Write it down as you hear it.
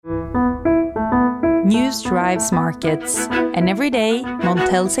News drives markets, and every day,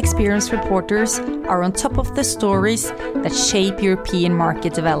 Montel's experienced reporters are on top of the stories that shape European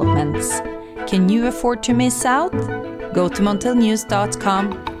market developments. Can you afford to miss out? Go to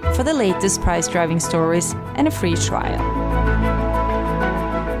montelnews.com for the latest price-driving stories and a free trial.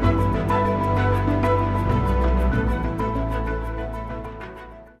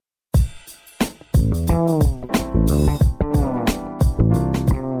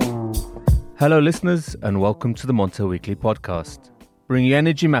 Hello listeners and welcome to the Montel Weekly Podcast, bringing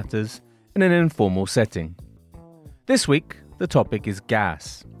energy matters in an informal setting. This week, the topic is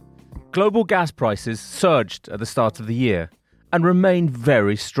gas. Global gas prices surged at the start of the year and remained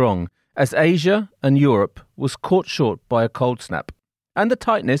very strong as Asia and Europe was caught short by a cold snap and the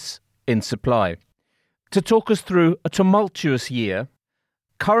tightness in supply. To talk us through a tumultuous year,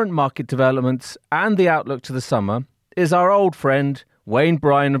 current market developments and the outlook to the summer is our old friend Wayne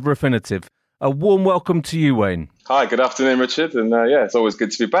Bryan of Refinitiv. A warm welcome to you, Wayne. Hi, good afternoon, Richard. And it's always good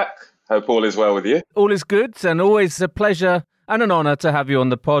to be back. Hope all is well with you. All is good and always a pleasure and an honour to have you on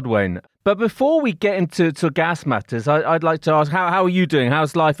the pod, Wayne. But before we get into gas matters, I'd like to ask, how are you doing?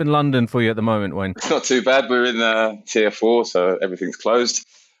 How's life in London for you at the moment, Wayne? It's not too bad. We're in Tier 4, so everything's closed.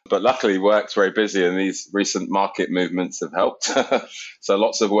 But luckily, work's very busy and these recent market movements have helped. So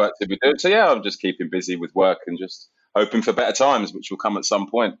lots of work to be doing. So yeah, I'm just keeping busy with work and just hoping for better times, which will come at some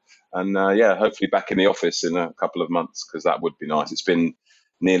point. And hopefully back in the office in a couple of months, because that would be nice. It's been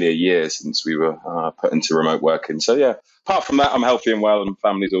nearly a year since we were put into remote working. So yeah, apart from that, I'm healthy and well and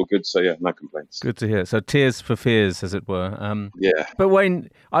family's all good. So yeah, no complaints. Good to hear. So tears for fears, as it were. Yeah. But Wayne,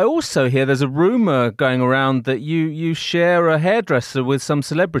 I also hear there's a rumour going around that you share a hairdresser with some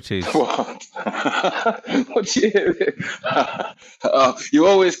celebrities. What? What do you hear? You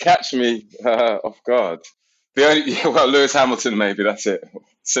always catch me off guard. Lewis Hamilton, maybe, that's it.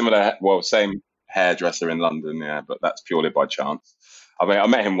 Same hairdresser in London, yeah, but that's purely by chance. I mean, I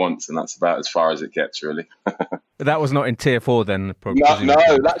met him once, and that's about as far as it gets, really. But that was not in Tier 4 then?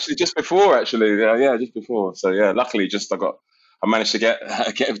 No, actually, just before, just before. So, yeah, luckily, I managed to get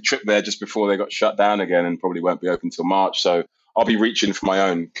a trip there just before they got shut down again and probably won't be open till March. So I'll be reaching for my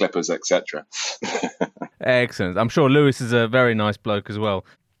own clippers, etc. Excellent. I'm sure Lewis is a very nice bloke as well.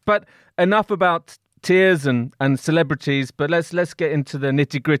 But enough about tears and celebrities, but let's get into the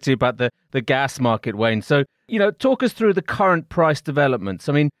nitty-gritty about the gas market, Wayne. So, talk us through the current price developments.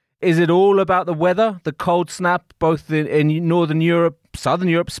 I mean, is it all about the weather, the cold snap, both in Northern Europe, Southern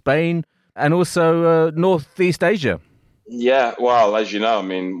Europe, Spain, and also Northeast Asia? Yeah, well, as you know, I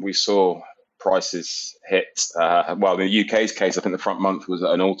mean, we saw prices hit. In the UK's case, I think the front month was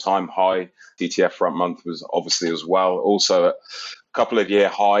at an all-time high. TTF front month was obviously as well. Also, a couple of year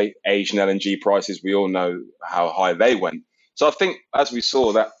high Asian LNG prices. We all know how high they went. So I think as we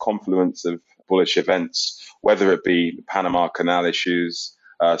saw that confluence of bullish events, whether it be the Panama Canal issues,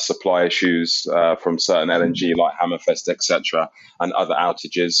 supply issues from certain LNG like Hammerfest, etc., and other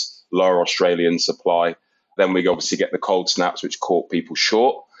outages, lower Australian supply, then we obviously get the cold snaps, which caught people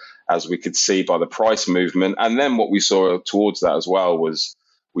short, as we could see by the price movement. And then what we saw towards that as well was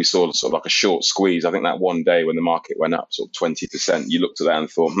we saw sort of like a short squeeze. I think that one day when the market went up sort of 20%, you looked at that and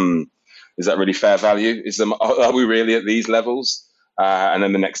thought, is that really fair value? Are we really at these levels? And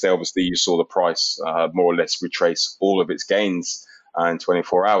then the next day, obviously, you saw the price more or less retrace all of its gains in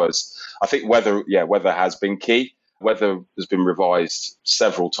 24 hours. I think weather has been key. Weather has been revised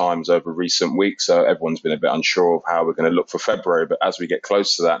several times over recent weeks, so everyone's been a bit unsure of how we're going to look for February. But as we get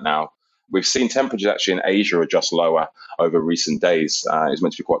close to that now, we've seen temperatures actually in Asia adjust lower over recent days. It's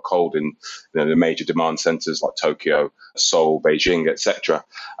meant to be quite cold in the major demand centres like Tokyo, Seoul, Beijing, etc.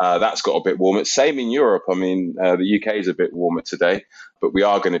 That's got a bit warmer. Same in Europe. I mean, the UK is a bit warmer today, but we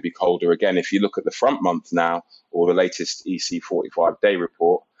are going to be colder again. If you look at the front month now, or the latest EC 45-day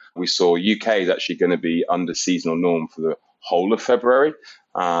report, we saw UK is actually going to be under seasonal norm for the whole of February.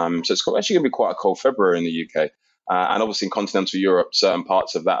 So it's actually going to be quite a cold February in the UK. And obviously in continental Europe, certain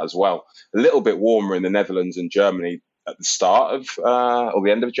parts of that as well. A little bit warmer in the Netherlands and Germany at the start of, or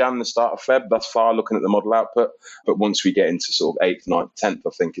the end of Jan, the start of Feb, thus far, looking at the model output. But once we get into sort of 8th, 9th, 10th, I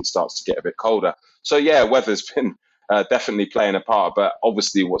think it starts to get a bit colder. So yeah, weather's been definitely playing a part. But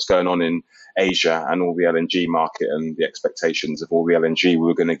obviously what's going on in Asia and all the LNG market and the expectations of all the LNG we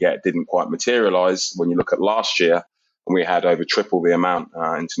were going to get didn't quite materialize. When you look at last year, and we had over triple the amount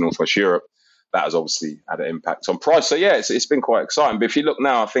into Northwest Europe, that has obviously had an impact on price. So yeah, it's been quite exciting. But if you look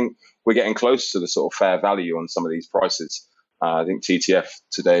now, I think we're getting close to the sort of fair value on some of these prices. I think TTF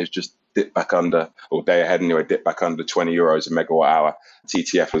today has just dipped back under, or day ahead anyway, dipped back under 20 euros a megawatt hour,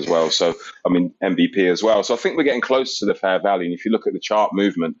 TTF as well. So, I mean, MVP as well. So I think we're getting close to the fair value. And if you look at the chart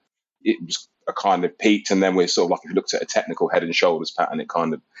movement, it was a kind of peaked, and then we're sort of like, if you looked at a technical head and shoulders pattern, it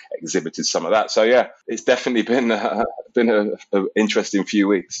kind of exhibited some of that. So yeah, it's definitely been a interesting few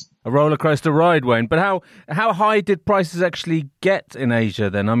weeks. A roller coaster ride, Wayne. But how high did prices actually get in Asia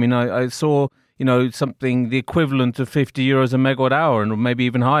then? I mean, I saw, something the equivalent of €50 a megawatt hour, and maybe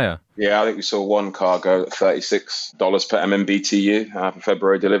even higher. Yeah, I think we saw one cargo at $36 per MMBTU for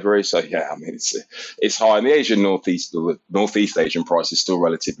February delivery. So yeah, I mean, it's high. And the Asian Northeast Asian price is still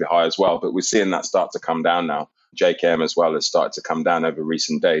relatively high as well, but we're seeing that start to come down now. JKM as well has started to come down over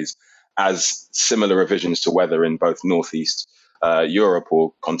recent days as similar revisions to weather in both Northeast Europe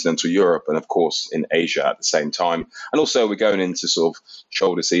or continental Europe, and of course in Asia at the same time. And also we're going into sort of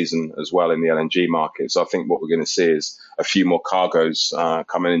shoulder season as well in the LNG market. So I think what we're going to see is a few more cargoes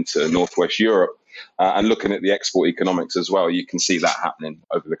coming into Northwest Europe. And looking at the export economics as well, you can see that happening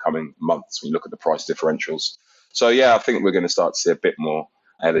over the coming months when you look at the price differentials. So yeah, I think we're going to start to see a bit more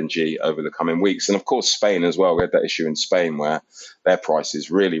LNG over the coming weeks. And of course, Spain as well. We had that issue in Spain where their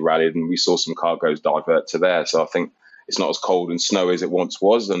prices really rallied and we saw some cargoes divert to there. So I think it's not as cold and snowy as it once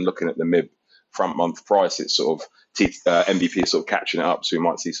was. And looking at the mid front month price, it's sort of MVP is sort of catching it up. So we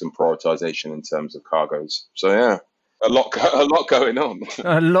might see some prioritization in terms of cargoes. So yeah, a lot going on.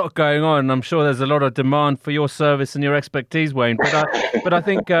 A lot going on. I'm sure there's a lot of demand for your service and your expertise, Wayne. But I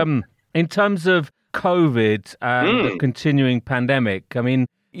think in terms of COVID and the continuing pandemic, I mean,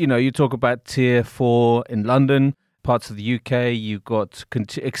 you talk about Tier 4 in London, parts of the UK, you've got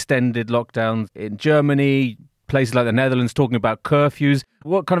extended lockdowns in Germany, places like the Netherlands talking about curfews.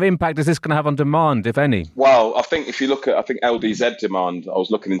 What kind of impact is this going to have on demand, if any? Well, I think if you look at, LDZ demand, I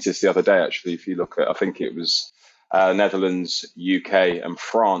was looking into this the other day, actually. If you look at, I think it was Netherlands, UK and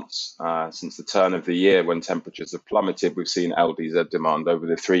France, since the turn of the year when temperatures have plummeted, we've seen LDZ demand over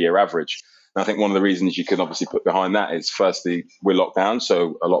the 3-year average. And I think one of the reasons you can obviously put behind that is, firstly, we're locked down,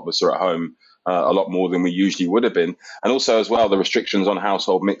 so a lot of us are at home a lot more than we usually would have been. And also as well, the restrictions on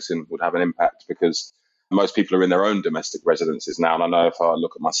household mixing would have an impact because most people are in their own domestic residences now. And I know if I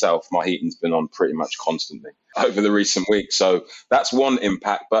look at myself, my heating's been on pretty much constantly over the recent weeks. So that's one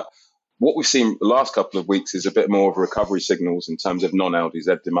impact. But what we've seen the last couple of weeks is a bit more of recovery signals in terms of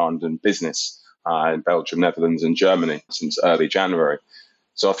non-LDZ demand and business in Belgium, Netherlands and Germany since early January.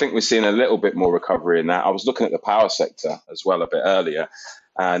 So I think we're seeing a little bit more recovery in that. I was looking at the power sector as well a bit earlier,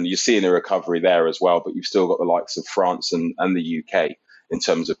 and you're seeing a recovery there as well, but you've still got the likes of France and the UK in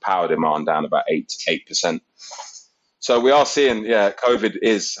terms of power demand down about 8%. So we are seeing, COVID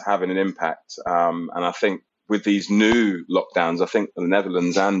is having an impact. And I think with these new lockdowns, I think the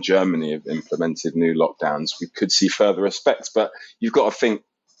Netherlands and Germany have implemented new lockdowns. We could see further effects, but you've got to think,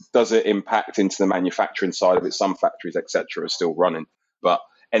 does it impact into the manufacturing side of it? Some factories, etc., are still running. But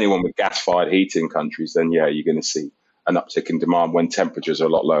anyone with gas-fired heating countries, then, you're going to see an uptick in demand when temperatures are a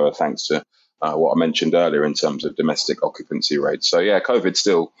lot lower, thanks to what I mentioned earlier in terms of domestic occupancy rates. So, COVID's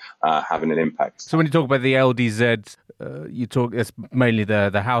still having an impact. So when you talk about the LDZ, it's mainly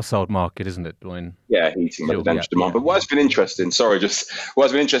the household market, isn't it, Dwayne? Yeah, heating, residential demand. But what's been interesting, just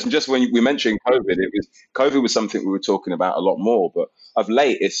when we mentioned COVID, COVID was something we were talking about a lot more, but of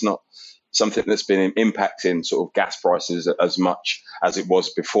late, it's not something that's been impacting sort of gas prices as much as it was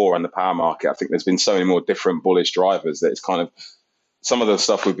before in the power market. I think there's been so many more different bullish drivers that it's kind of some of the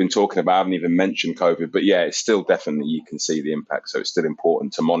stuff we've been talking about. I haven't even mentioned COVID, but it's still definitely, you can see the impact. So it's still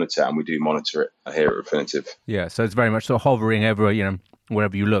important to monitor, and we do monitor it here at Refinitiv. Yeah, so it's very much sort of hovering everywhere,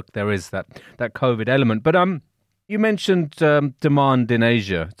 wherever you look, there is that COVID element. But you mentioned demand in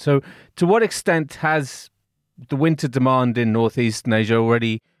Asia. So to what extent has the winter demand in Northeastern Asia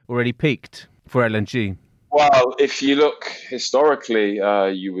already peaked for LNG? Well, if you look historically,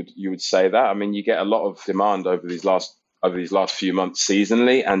 you would say that. I mean, you get a lot of demand over these last few months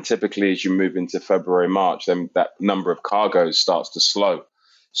seasonally, and typically as you move into February, March, then that number of cargoes starts to slow.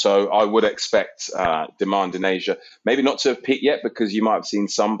 So I would expect demand in Asia maybe not to have peaked yet, because you might have seen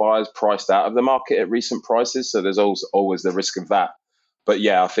some buyers priced out of the market at recent prices. So there's always the risk of that. But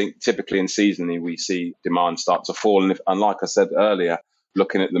I think typically and seasonally we see demand start to fall. And like I said earlier,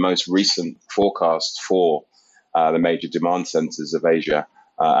 looking at the most recent forecast for the major demand centers of Asia,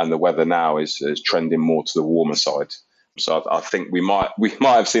 and the weather now is trending more to the warmer side. So I think we might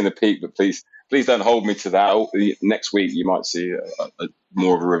have seen the peak, but please don't hold me to that. Next week you might see a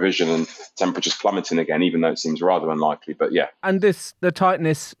more of a revision and temperatures plummeting again, even though it seems rather unlikely. But And the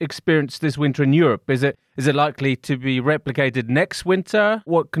tightness experienced this winter in Europe, is it likely to be replicated next winter?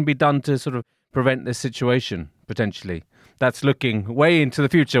 What can be done to sort of prevent this situation potentially? That's looking way into the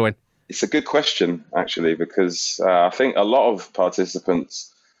future. When it's a good question, actually, because I think a lot of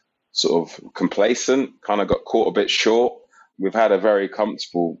participants sort of complacent, kind of got caught a bit short. we've had a very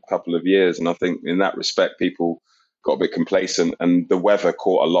comfortable couple of years. And I think in that respect, people got a bit complacent and the weather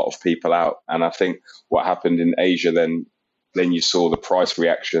caught a lot of people out. And I think what happened in Asia, then you saw the price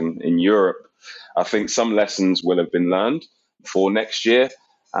reaction in Europe. I think some lessons will have been learned for next year.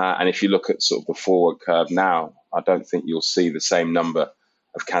 And if you look at sort of the forward curve now, I don't think you'll see the same number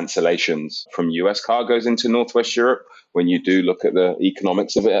of cancellations from US cargoes into Northwest Europe. When you do look at the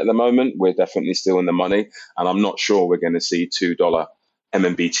economics of it at the moment, we're definitely still in the money. And I'm not sure we're going to see $2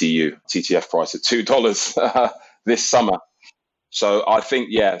 MMBTU TTF price at $2 this summer. So I think,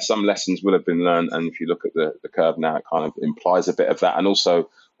 yeah, some lessons will have been learned. And if you look at the curve now, it kind of implies a bit of that. And also,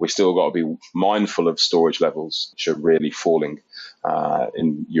 we still got to be mindful of storage levels, which are really falling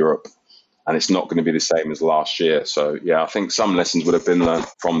in Europe. And it's not going to be the same as last year. So, yeah, I think some lessons would have been learned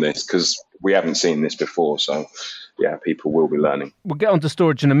from this because we haven't seen this before. So, yeah, people will be learning. We'll get onto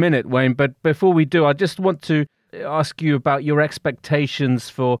storage in a minute, Wayne. But before we do, I just want to ask you about your expectations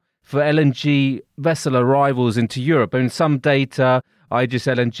for LNG vessel arrivals into Europe. I mean, some data, Aegis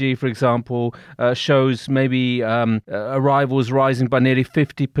LNG, for example, shows maybe arrivals rising by nearly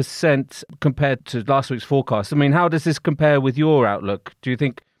 50% compared to last week's forecast. I mean, how does this compare with your outlook? Do you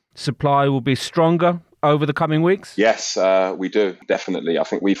think supply will be stronger over the coming weeks? Yes, we do, definitely. I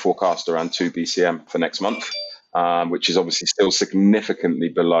think we forecast around 2 BCM for next month, which is obviously still significantly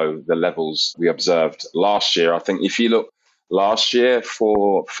below the levels we observed last year. I think if you look last year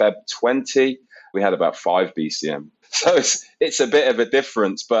for Feb 20, we had about 5 BCM. So it's a bit of a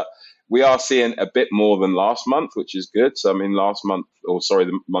difference, but we are seeing a bit more than last month, which is good. So, I mean,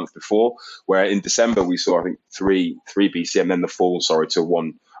 the month before, where in December we saw, I think, 3 BCM, then the fall,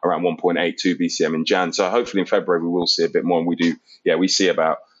 to around 1.82 BCM in Jan. So hopefully in February we will see a bit more. And we see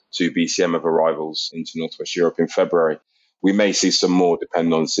about 2 BCM of arrivals into Northwest Europe in February. We may see some more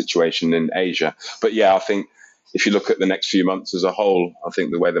depending on the situation in Asia. But yeah, I think if you look at the next few months as a whole, I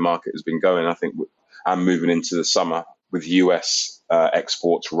think the way the market has been going, I think I'm moving into the summer with US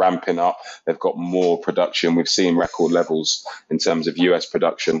exports ramping up. They've got more production. We've seen record levels in terms of US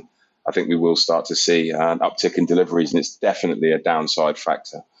production. I think we will start to see an uptick in deliveries, and it's definitely a downside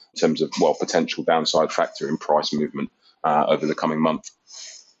factor in terms of, potential downside factor in price movement over the coming month.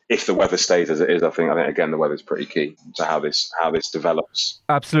 If the weather stays as it is, I think again, the weather's pretty key to how this develops.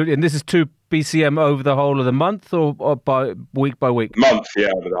 Absolutely. And this is 2 BCM over the whole of the month or by week? Month, yeah,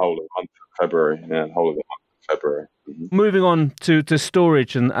 over the whole of the month of February. Yeah, the whole of the month of February. Mm-hmm. Moving on to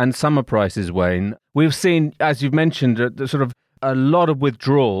storage and summer prices, Wayne. We've seen, as you've mentioned, sort of a lot of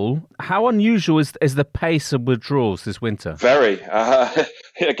withdrawal. How unusual is the pace of withdrawals this winter? Very.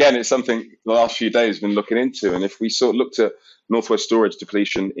 Again, it's something the last few days we've been looking into. And if we sort of looked at Northwest storage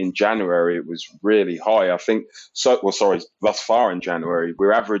depletion in January, it was really high. I think, thus far in January,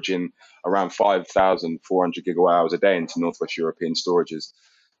 we're averaging around 5,400 gigawatt hours a day into Northwest European storages.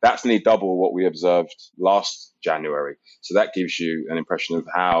 That's nearly double what we observed last January. So that gives you an impression of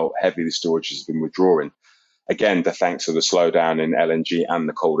how heavy the storage has been withdrawing. Again, thanks to the slowdown in LNG and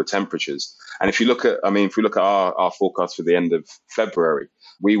the colder temperatures. And if we look at our forecast for the end of February,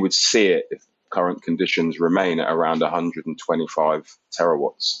 we would see it if current conditions remain at around 125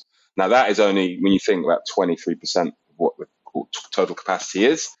 terawatts. Now, that is only, when you think about 23% of what the total capacity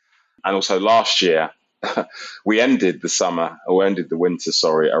is. And also last year, we ended the winter,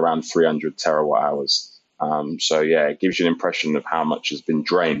 around 300 terawatt hours. It gives you an impression of how much has been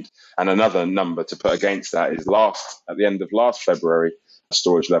drained. And another number to put against that is at the end of last February,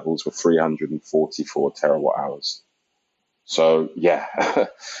 storage levels were 344 terawatt hours. So, yeah,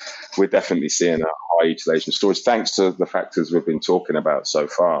 we're definitely seeing a high utilization of storage, thanks to the factors we've been talking about so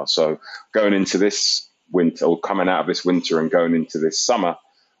far. So going into this winter, or coming out of this winter and going into this summer,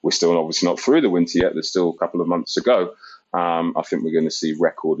 we're still obviously not through the winter yet. There's still a couple of months to go. I think we're going to see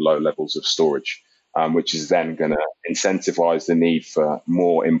record low levels of storage, which is then going to incentivize the need for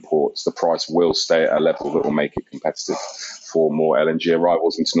more imports. The price will stay at a level that will make it competitive for more LNG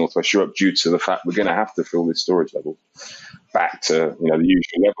arrivals into Northwest Europe, due to the fact we're going to have to fill this storage level back to the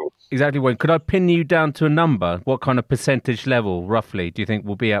usual level. Exactly, Wayne. Could I pin you down to a number? What kind of percentage level, roughly, do you think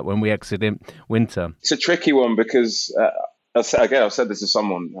we'll be at when we exit winter? It's a tricky one because, again, I've said this to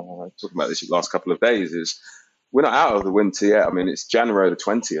someone talking about this the last couple of days, is we're not out of the winter yet. I mean, it's January the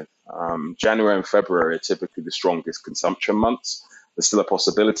 20th. January and February are typically the strongest consumption months. There's still a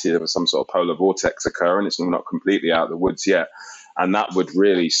possibility of some sort of polar vortex occurring. It's not completely out of the woods yet. And that would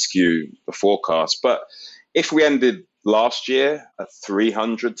really skew the forecast. But if we ended last year at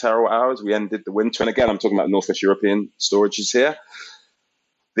 300 terawatt hours, we ended the winter. And again, I'm talking about Northwest European storages here.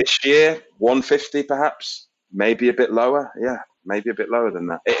 This year, 150 perhaps, maybe a bit lower. Yeah, maybe a bit lower than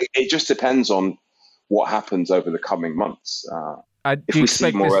that. It just depends on what happens over the coming months. If we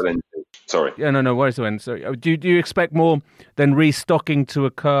see more LNG, sorry. Yeah, no worries, Owen. So, do you expect more than restocking to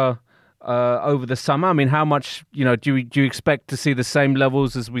occur over the summer? I mean, how much, do you expect to see the same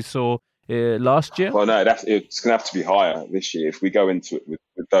levels as we saw last year? Well, no, it's going to have to be higher this year if we go into it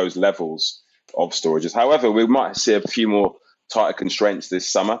with those levels of storages. However, we might see a few more tighter constraints this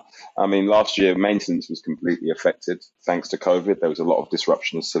summer. I mean, last year maintenance was completely affected thanks to COVID. There was a lot of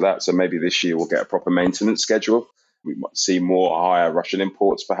disruptions to that. So maybe this year we'll get a proper maintenance schedule. We might see more higher Russian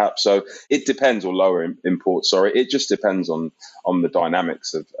imports, perhaps. So it depends, or lower imports. Sorry, it just depends on the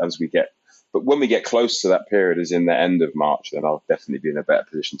dynamics of as we get. But when we get close to that period, as in the end of March, then I'll definitely be in a better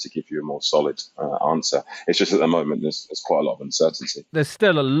position to give you a more solid answer. It's just at the moment there's quite a lot of uncertainty. There's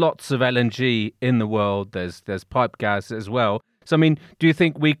still lots of LNG in the world. There's pipe gas as well. So, I mean, do you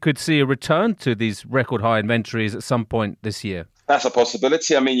think we could see a return to these record high inventories at some point this year? That's a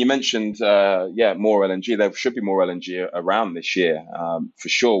possibility. I mean, you mentioned, more LNG. There should be more LNG around this year, for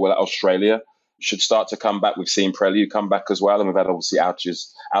sure. Well, Australia should start to come back. We've seen Prelude come back as well, and we've had obviously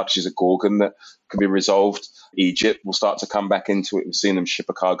outages at Gorgon that can be resolved. Egypt will start to come back into it. We've seen them ship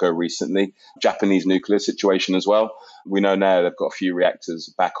a cargo recently. Japanese nuclear situation as well. We know now they've got a few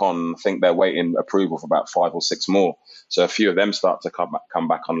reactors back on. I think they're waiting approval for about 5 or 6 more. So a few of them start to come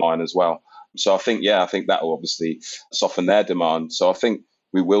back online as well. So I think that will obviously soften their demand. So I think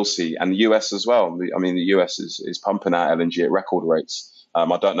we will see, and the US as well. I mean, the US is pumping out LNG at record rates. I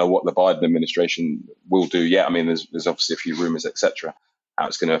don't know what the Biden administration will do yet. I mean, there's obviously a few rumors, etc., how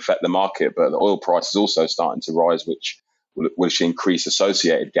it's going to affect the market. But the oil price is also starting to rise, which will increase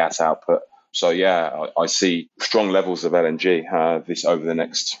associated gas output. So, yeah, I see strong levels of LNG this over the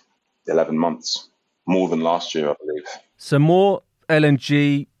next 11 months, more than last year, I believe. So more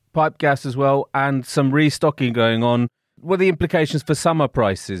LNG, pipe gas as well, and some restocking going on. What are the implications for summer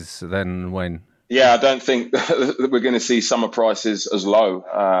prices then, Wayne? Yeah, I don't think that we're going to see summer prices as low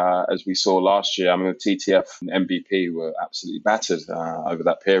as we saw last year. I mean, the TTF and MBP were absolutely battered over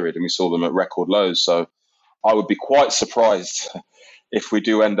that period, and we saw them at record lows. So I would be quite surprised if we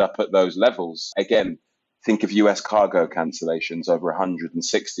do end up at those levels. Again, think of US cargo cancellations, over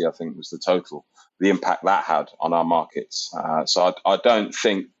 160, I think was the total, the impact that had on our markets. So I don't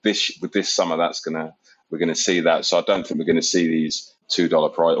think with this summer we're going to see that. So I don't think we're going to see these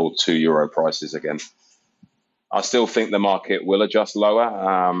 $2 price or €2 prices again. I still think the market will adjust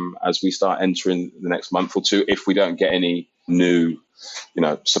lower as we start entering the next month or two, if we don't get any new,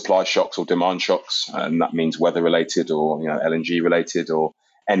 supply shocks or demand shocks, and that means weather related or LNG related or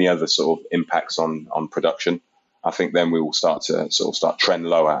any other sort of impacts on production. I think then we will start to start trend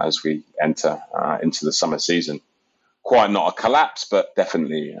lower as we enter into the summer season. Quite not a collapse, but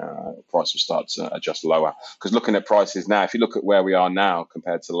definitely price will start to adjust lower. Because looking at prices now, if you look at where we are now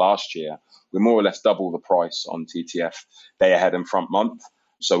compared to last year, we're more or less double the price on TTF day ahead and front month.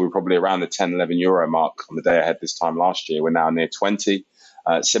 So we're probably around the 10, 11 euro mark on the day ahead this time last year. We're now near 20.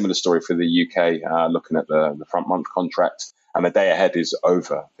 Similar story for the UK, looking at the front month contract. And the day ahead is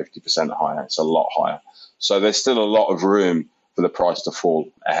over 50% higher. It's a lot higher. So there's still a lot of room for the price to fall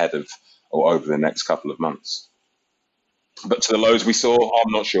ahead of or over the next couple of months. But to the lows we saw,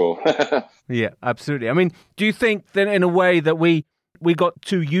 I'm not sure. Yeah, absolutely. I mean, do you think then in a way that we got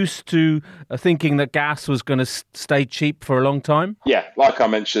too used to thinking that gas was going to stay cheap for a long time? Yeah, like I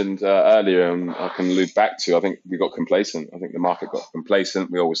mentioned earlier, and I can allude back to, I think we got complacent. I think the market got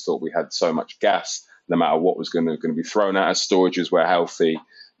complacent. We always thought we had so much gas, no matter what was going to be thrown at us. Storages were healthy.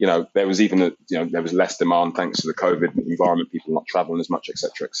 There was even there was less demand thanks to the COVID environment, people not traveling as much,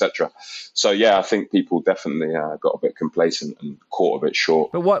 etc., etc. So yeah, I think people definitely got a bit complacent and caught a bit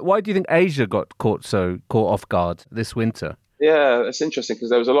short. But why do you think Asia got caught off guard this winter? Yeah, it's interesting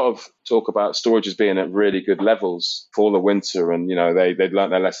because there was a lot of talk about storages being at really good levels for the winter, and they'd learnt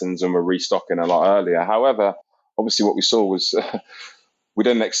their lessons and were restocking a lot earlier. However, obviously what we saw was we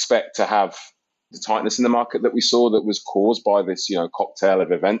didn't expect to have the tightness in the market that we saw that was caused by this, cocktail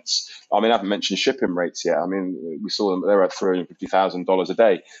of events. I mean, I haven't mentioned shipping rates yet. I mean, we saw them, they're at $350,000 a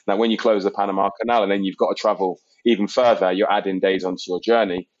day. Now, when you close the Panama Canal and then you've got to travel even further, you're adding days onto your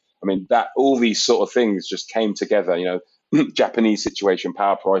journey. I mean, all these sort of things just came together, Japanese situation,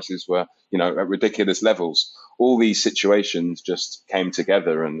 power prices were, at ridiculous levels. All these situations just came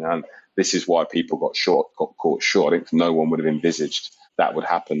together, and this is why people got caught short. I think no one would have envisaged that would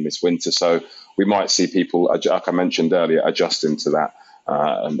happen this winter. So we might see people, like I mentioned earlier, adjusting to that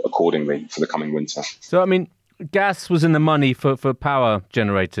and accordingly for the coming winter. So, I mean, gas was in the money for power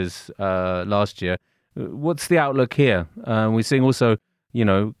generators last year. What's the outlook here? We're seeing also,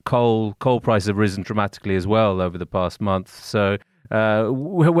 coal prices have risen dramatically as well over the past month. So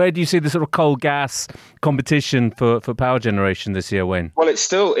Where do you see the sort of coal-gas competition for power generation this year, Wayne? Well,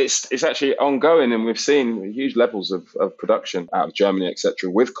 it's actually ongoing, and we've seen huge levels of production out of Germany, etc.,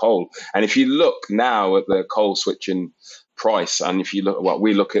 with coal. And if you look now at the coal switching price, and if you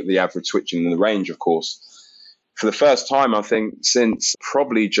we look at the average switching in the range, of course, for the first time, I think, since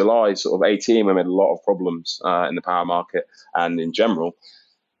probably July sort of 18, we had a lot of problems in the power market and in general.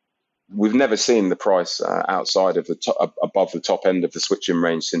 We've never seen the price outside of above the top end of the switching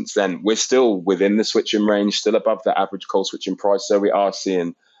range since then. We're still within the switching range, still above the average coal switching price. So we are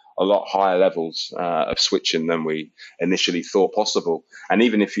seeing a lot higher levels of switching than we initially thought possible. And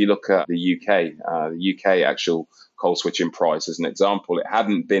even if you look at the UK actual coal switching price as an example, it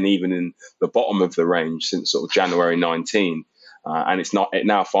hadn't been even in the bottom of the range since sort of January 19. And it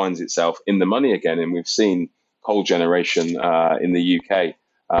now finds itself in the money again. And we've seen coal generation in the UK,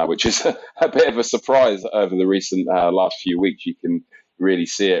 which is a bit of a surprise over the recent last few weeks. You can really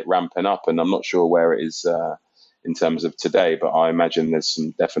see it ramping up, and I'm not sure where it is in terms of today, but I imagine there's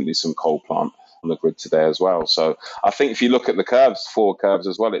definitely some coal plant on the grid today as well. So I think if you look at the forward curves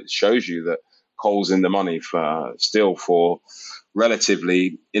as well, it shows you that coal's in the money for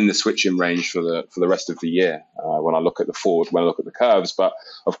relatively in the switching range for the rest of the year. When I look at the curves, but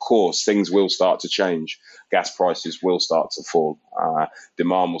of course things will start to change. Gas prices will start to fall.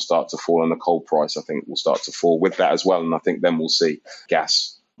 Demand will start to fall, and the coal price, I think, will start to fall with that as well. And I think then we'll see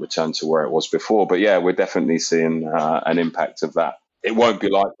gas return to where it was before. But yeah, we're definitely seeing an impact of that. It won't be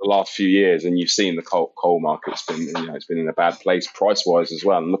like the last few years, and you've seen the coal market's it's been in a bad place price wise as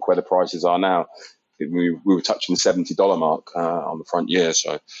well. And look where the prices are now. We were touching the $70 mark on the front year.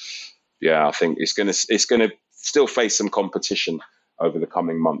 So yeah, I think it's gonna still face some competition over the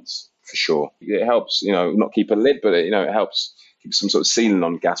coming months for sure. It helps, not keep a lid, but it helps keep some sort of ceiling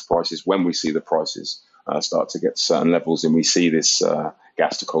on gas prices when we see the prices start to get to certain levels, and we see this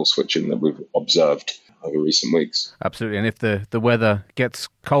gas to coal switching that we've observed over recent weeks. Absolutely. And if the weather gets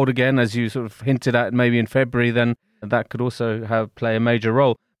cold again, as you sort of hinted at maybe in February, then that could also play a major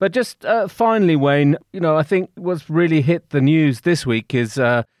role. But just finally, Wayne, I think what's really hit the news this week is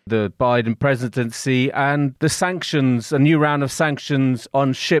the Biden presidency and the sanctions, a new round of sanctions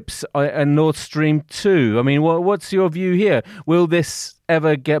on ships and Nord Stream 2. I mean, what's your view here? Will this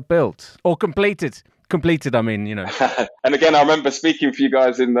ever get built or completed? I mean. And again, I remember speaking for you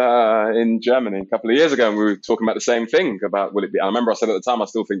guys in Germany a couple of years ago, and we were talking about the same thing about will it be. I remember I said at the time I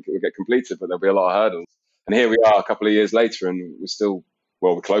still think it will get completed, but there'll be a lot of hurdles. And here we are a couple of years later, and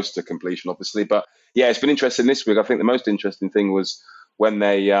we're close to completion, obviously. But yeah, it's been interesting this week. I think the most interesting thing was when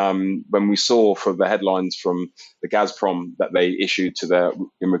we saw from the headlines from the Gazprom that they issued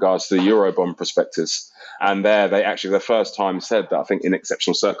in regards to the Eurobond prospectus. And there they actually the first time said that I think in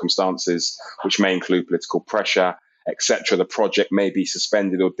exceptional circumstances, which may include political pressure, etc., the project may be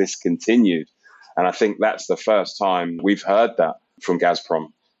suspended or discontinued. And I think that's the first time we've heard that from Gazprom.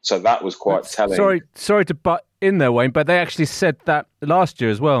 So that was quite telling. Sorry to butt in there, Wayne, but they actually said that last year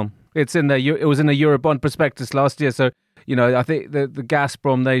as well. It was in the Eurobond prospectus last year. So, I think the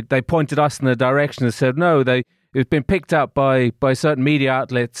Gazprom, they pointed us in the direction and said, no, it's been picked up by certain media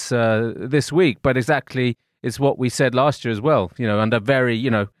outlets this week, but exactly it's what we said last year as well, under very,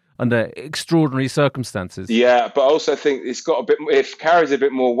 under extraordinary circumstances. Yeah, but I also think it carries a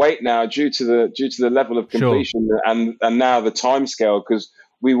bit more weight now due to the level of completion. Sure. and now the timescale, because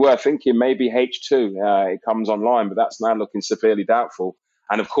we were thinking maybe H2 it comes online, but that's now looking severely doubtful.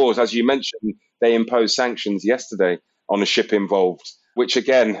 And of course, as you mentioned, they imposed sanctions yesterday on a ship involved, which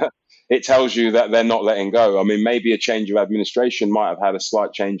again, it tells you that they're not letting go. I mean, maybe a change of administration might have had a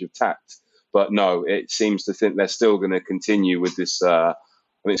slight change of tact, but no, it seems to think they're still going to continue with this. I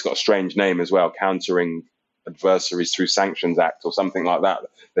think it's got a strange name as well, Countering Adversaries Through Sanctions Act or something like that.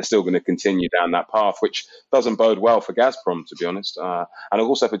 They're still going to continue down that path, which doesn't bode well for Gazprom, to be honest, and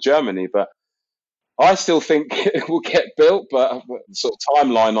also for Germany. But I still think it will get built, but the sort of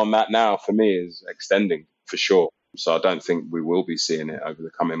timeline on that now for me is extending for sure. So I don't think we will be seeing it over the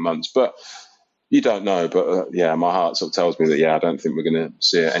coming months, but you don't know. But yeah, my heart sort of tells me that, I don't think we're going to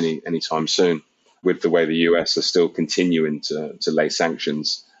see it anytime soon, with the way the US are still continuing to lay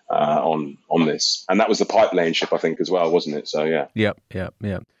sanctions on this. And that was the pipeline ship, I think, as well, wasn't it? So yeah. Yep.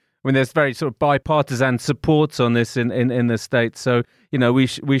 I mean, there's very sort of bipartisan support on this in the States. So,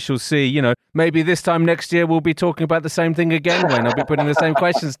 we shall see, maybe this time next year we'll be talking about the same thing again, when I'll be putting the same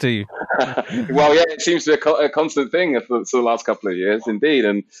questions to you. Well, yeah, it seems to be a constant thing for the last couple of years, indeed.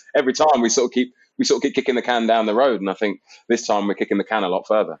 And every time we sort of keep kicking the can down the road. And I think this time we're kicking the can a lot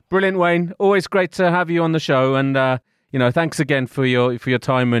further. Brilliant, Wayne. Always great to have you on the show. And, thanks again for your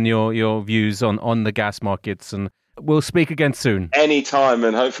time and your views on the gas markets. And we'll speak again soon. Anytime,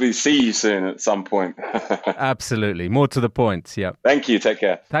 and hopefully see you soon at some point. Absolutely. More to the point. Yeah. Thank you. Take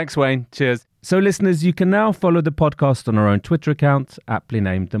care. Thanks, Wayne. Cheers. So, listeners, you can now follow the podcast on our own Twitter account, aptly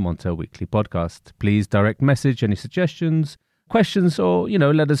named the Montel Weekly Podcast. Please direct message any suggestions, questions, or,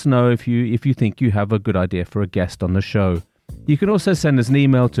 let us know if you think you have a good idea for a guest on the show. You can also send us an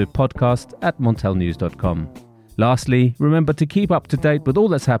email to podcast@montelnews.com. Lastly, remember to keep up to date with all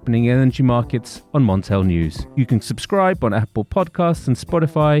that's happening in energy markets on Montel News. You can subscribe on Apple Podcasts and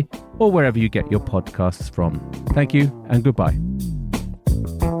Spotify, or wherever you get your podcasts from. Thank you and goodbye.